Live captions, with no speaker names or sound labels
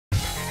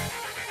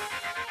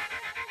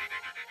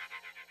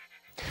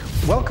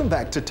Welcome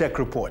back to Tech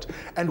Report,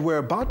 and we're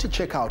about to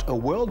check out a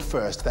world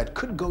first that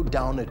could go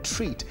down a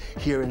treat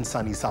here in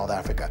sunny South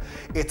Africa.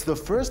 It's the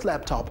first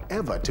laptop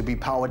ever to be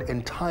powered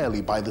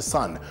entirely by the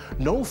sun.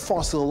 No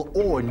fossil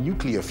or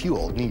nuclear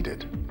fuel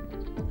needed.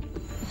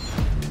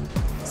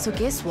 So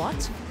guess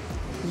what?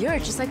 You're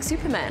just like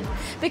Superman.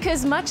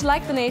 Because much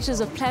like the natures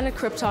of planet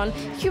Krypton,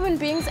 human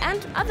beings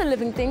and other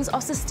living things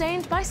are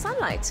sustained by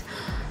sunlight.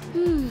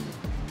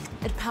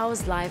 It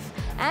powers life,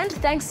 and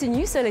thanks to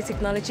new solar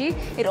technology,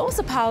 it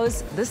also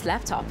powers this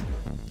laptop.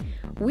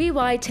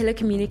 WeWi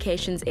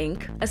Telecommunications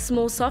Inc., a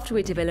small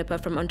software developer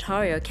from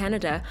Ontario,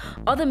 Canada,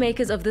 are the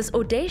makers of this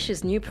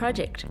audacious new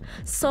project.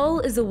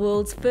 Sol is the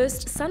world's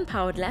first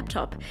sun-powered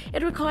laptop.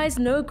 It requires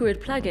no grid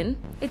plug-in,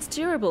 it's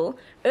durable,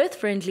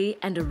 earth-friendly,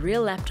 and a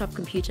real laptop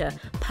computer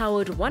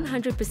powered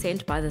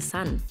 100% by the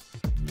sun.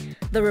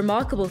 The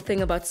remarkable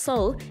thing about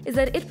Sol is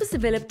that it was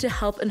developed to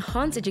help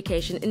enhance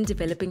education in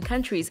developing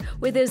countries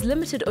where there's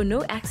limited or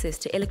no access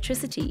to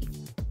electricity.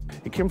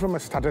 It came from a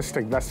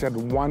statistic that said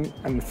 1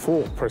 in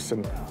 4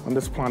 person on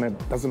this planet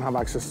doesn't have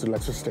access to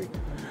electricity.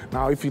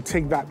 Now, if you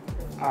take that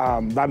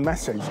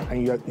message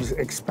and you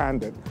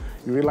expand it,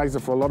 you realize that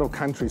for a lot of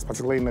countries,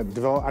 particularly in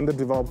a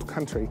underdeveloped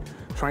country,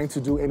 trying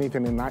to do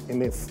anything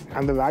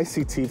under the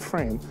ICT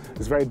frame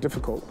is very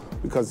difficult,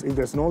 because if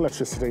there's no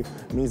electricity,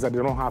 it means that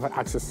they don't have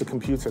access to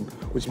computing,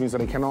 which means that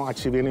they cannot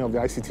achieve any of the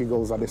ICT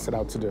goals that they set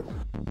out to do.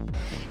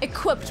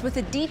 Equipped with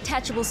a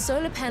detachable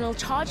solar panel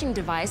charging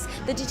device,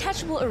 the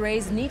detachable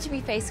arrays need to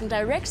be facing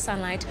direct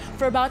sunlight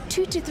for about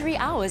 2 to 3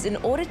 hours in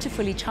order to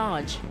fully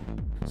charge.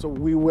 So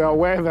we were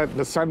aware that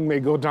the sun may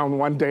go down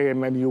one day,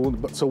 and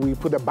then so we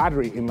put a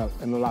battery in the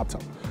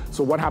laptop.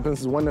 So what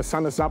happens is when the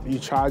sun is up, you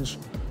charge,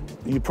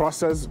 you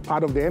process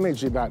part of the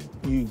energy that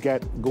you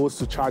get goes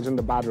to charging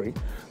the battery.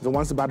 Then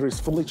once the battery is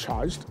fully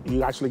charged,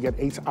 you actually get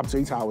up to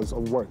 8 hours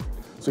of work.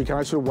 So you can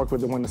actually work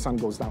with it when the sun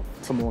goes down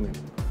till morning.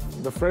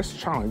 The first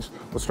challenge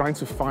was trying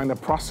to find a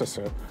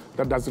processor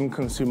that doesn't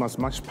consume as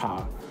much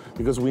power,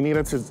 because we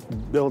needed to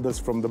build this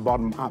from the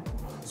bottom up.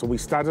 So we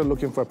started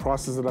looking for a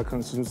processor that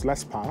consumes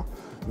less power,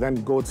 then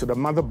go to the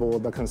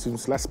motherboard that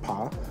consumes less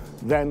power.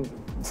 Then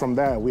from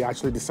there, we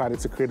actually decided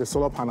to create a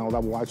solar panel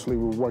that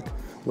will work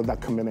with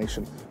that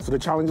combination. So the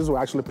challenges were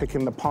actually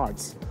picking the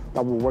parts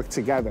that will work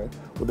together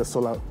with the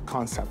solar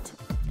concept.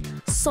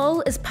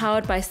 Sol is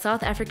powered by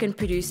South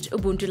African-produced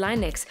Ubuntu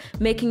Linux,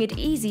 making it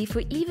easy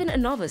for even a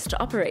novice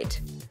to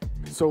operate.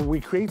 So we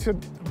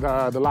created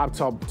the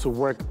laptop to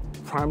work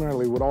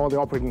primarily with all the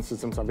operating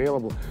systems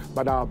available,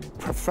 but our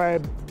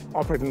preferred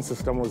operating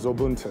system was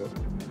Ubuntu.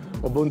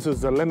 Ubuntu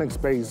is a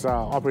Linux-based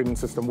operating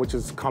system, which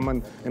is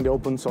common in the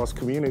open source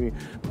community,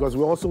 because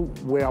we also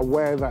were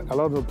aware that a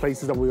lot of the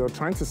places that we were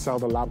trying to sell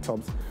the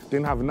laptops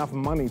didn't have enough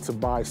money to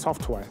buy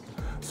software.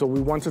 So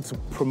we wanted to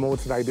promote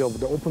the idea of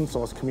the open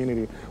source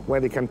community where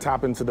they can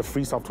tap into the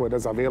free software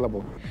that's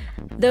available.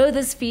 Though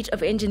this feat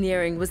of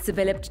engineering was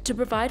developed to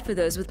provide for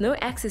those with no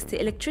access to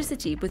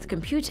electricity with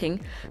computing,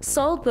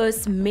 Sol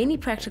boasts many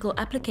practical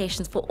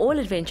applications for all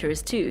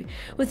adventurers too.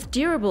 With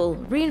durable,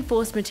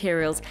 reinforced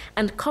materials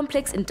and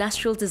complex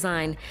industrial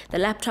design, the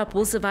laptop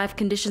will survive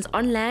conditions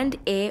on land,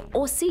 air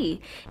or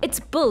sea. It's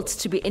built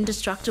to be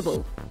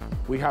indestructible.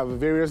 We have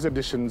various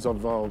editions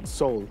of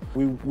Sol.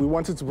 We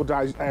wanted to put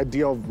the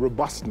idea of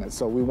robustness,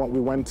 so we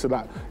went to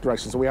that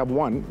direction. So we have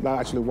one that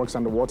actually works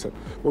underwater.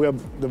 But we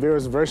have the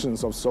various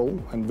versions of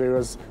Sol and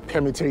various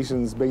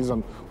permutations based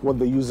on what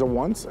the user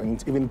wants,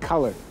 and even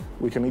color.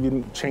 We can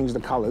even change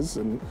the colors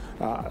and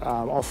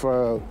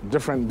offer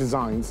different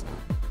designs.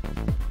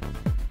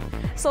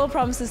 Sol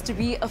promises to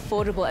be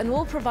affordable and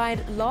will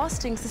provide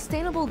lasting,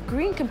 sustainable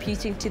green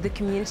computing to the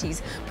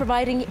communities,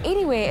 providing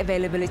anywhere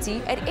availability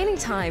at any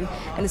time,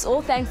 and it's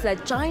all thanks to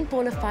that giant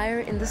ball of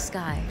fire in the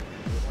sky.